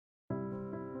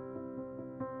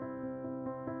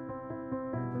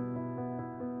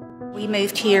We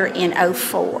moved here in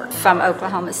 '04 from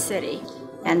Oklahoma City,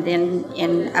 and then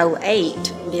in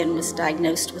 '08, Ben was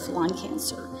diagnosed with lung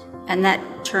cancer, and that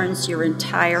turns your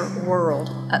entire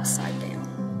world upside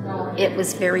down. It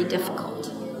was very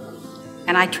difficult,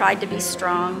 and I tried to be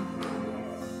strong,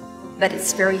 but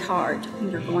it's very hard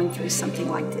when you're going through something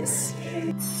like this.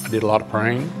 I did a lot of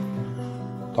praying,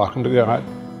 talking to God,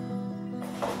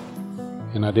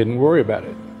 and I didn't worry about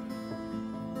it.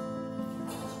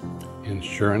 And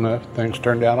sure enough, things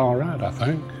turned out all right, I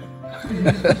think.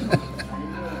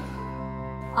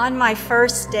 On my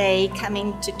first day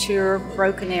coming to tour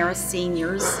Broken Arrow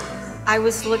Seniors, I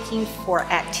was looking for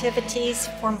activities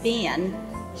for Ben.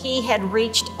 He had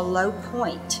reached a low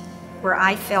point where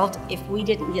I felt if we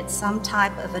didn't get some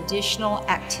type of additional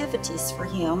activities for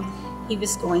him, he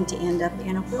was going to end up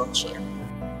in a wheelchair.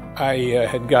 I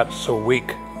had got so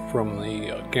weak from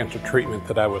the cancer treatment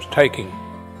that I was taking,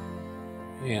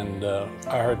 and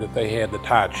I heard that they had the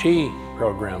Tai Chi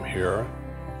program here,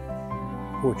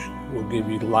 which will give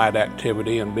you light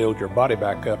activity and build your body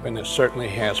back up, and it certainly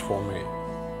has for me.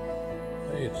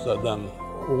 It's done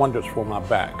wonders for my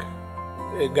back.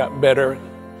 It got better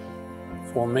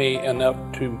for me enough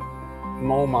to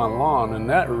mow my lawn, and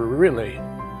that really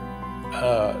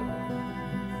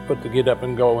put the get up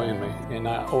and go in me, and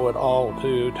I owe it all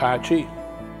to Tai Chi.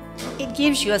 It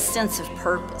gives you a sense of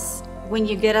purpose. When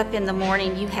you get up in the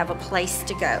morning, you have a place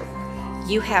to go.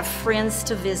 You have friends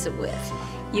to visit with.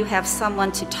 You have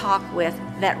someone to talk with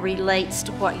that relates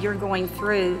to what you're going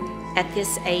through at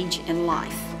this age in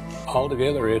life.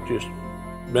 Altogether, it's just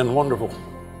been wonderful.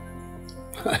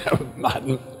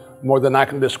 More than I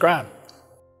can describe.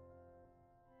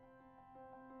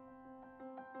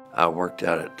 I worked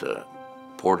out at the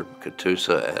Port of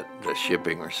Catoosa at the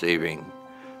shipping receiving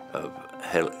of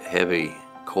heavy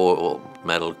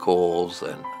metal coils,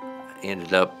 and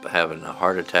ended up having a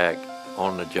heart attack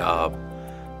on the job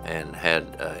and had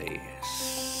a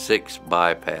 6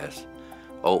 bypass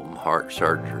open heart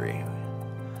surgery.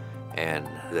 And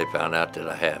they found out that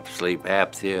I have sleep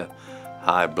apnea,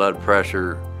 high blood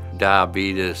pressure,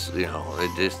 diabetes, it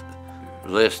just, the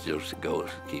list just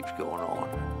keeps going on.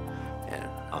 And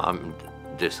I'm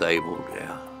disabled,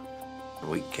 yeah.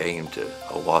 We came to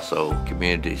Owasso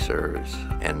Community Service,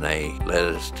 and they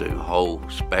led us to a whole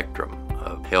spectrum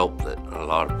of help that a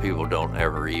lot of people don't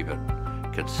ever even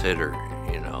consider,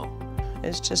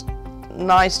 It's just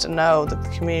nice to know that the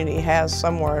community has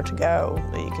somewhere to go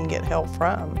that you can get help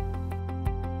from.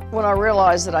 When I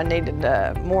realized that I needed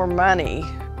more money,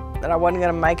 that I wasn't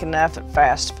going to make enough at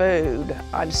fast food,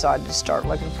 I decided to start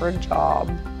looking for a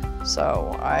job.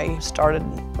 So I started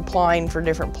applying for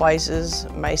different places,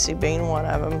 Macy being one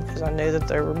of them, because I knew that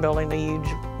they were building a huge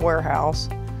warehouse.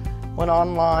 Went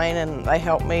online and they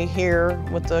helped me here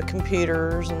with the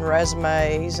computers and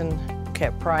resumes, and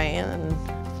kept praying, and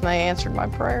they answered my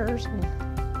prayers. And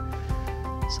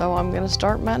so I'm going to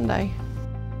start Monday.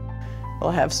 We'll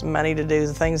have some money to do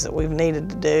the things that we've needed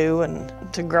to do and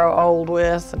to grow old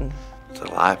with. And it's a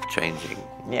life-changing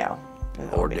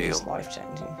ordeal. It's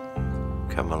life-changing.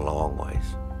 Come a long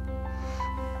ways.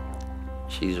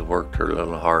 She's worked her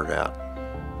little heart out,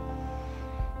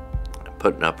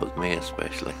 putting up with me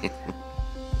especially.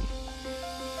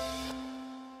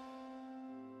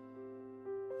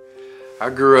 I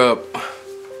grew up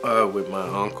with my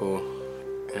uncle,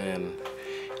 and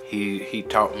he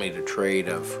taught me the trade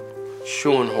of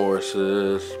shoeing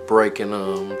horses, breaking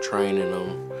them, training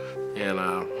them, and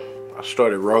I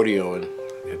started rodeoing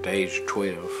at the age of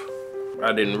 12.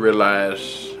 I didn't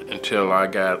realize until I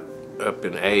got up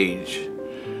in age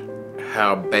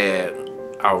how bad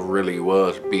I really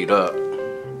was beat up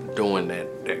doing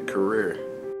that career.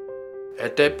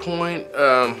 At that point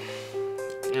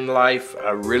in life,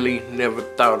 I really never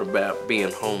thought about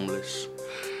being homeless,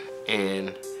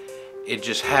 and it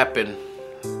just happened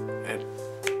at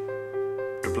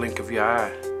the blink of your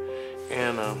eye,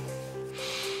 and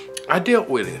I dealt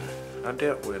with it.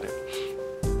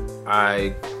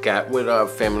 I got with our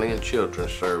Family and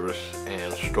Children's Service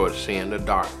and started seeing the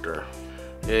doctor.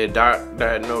 He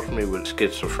diagnosed me with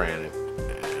schizophrenia,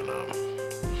 and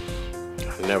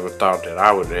I never thought that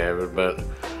I would have it, but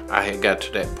I had got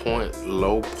to that point,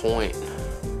 low point,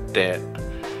 that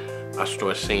I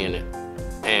started seeing it,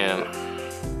 and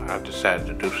I decided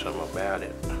to do something about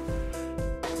it.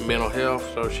 Mental Health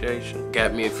Association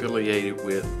got me affiliated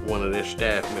with one of their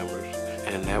staff members,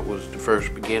 and that was the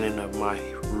first beginning of my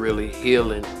really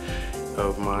healing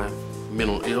of my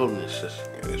mental illnesses.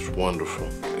 It's wonderful.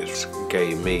 It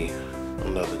gave me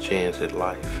another chance at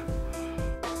life.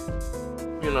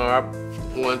 I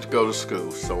wanted to go to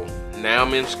school, so now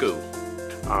I'm in school.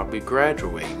 I'll be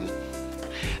graduating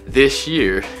this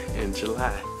year in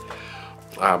July,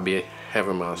 I'll be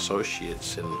having my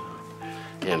associates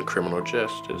in criminal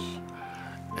justice,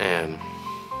 and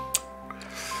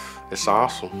it's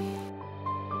awesome.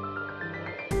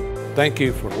 Thank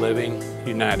you for living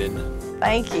united.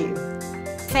 Thank you.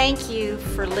 Thank you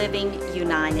for living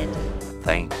united.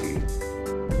 Thank you.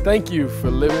 Thank you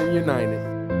for living united.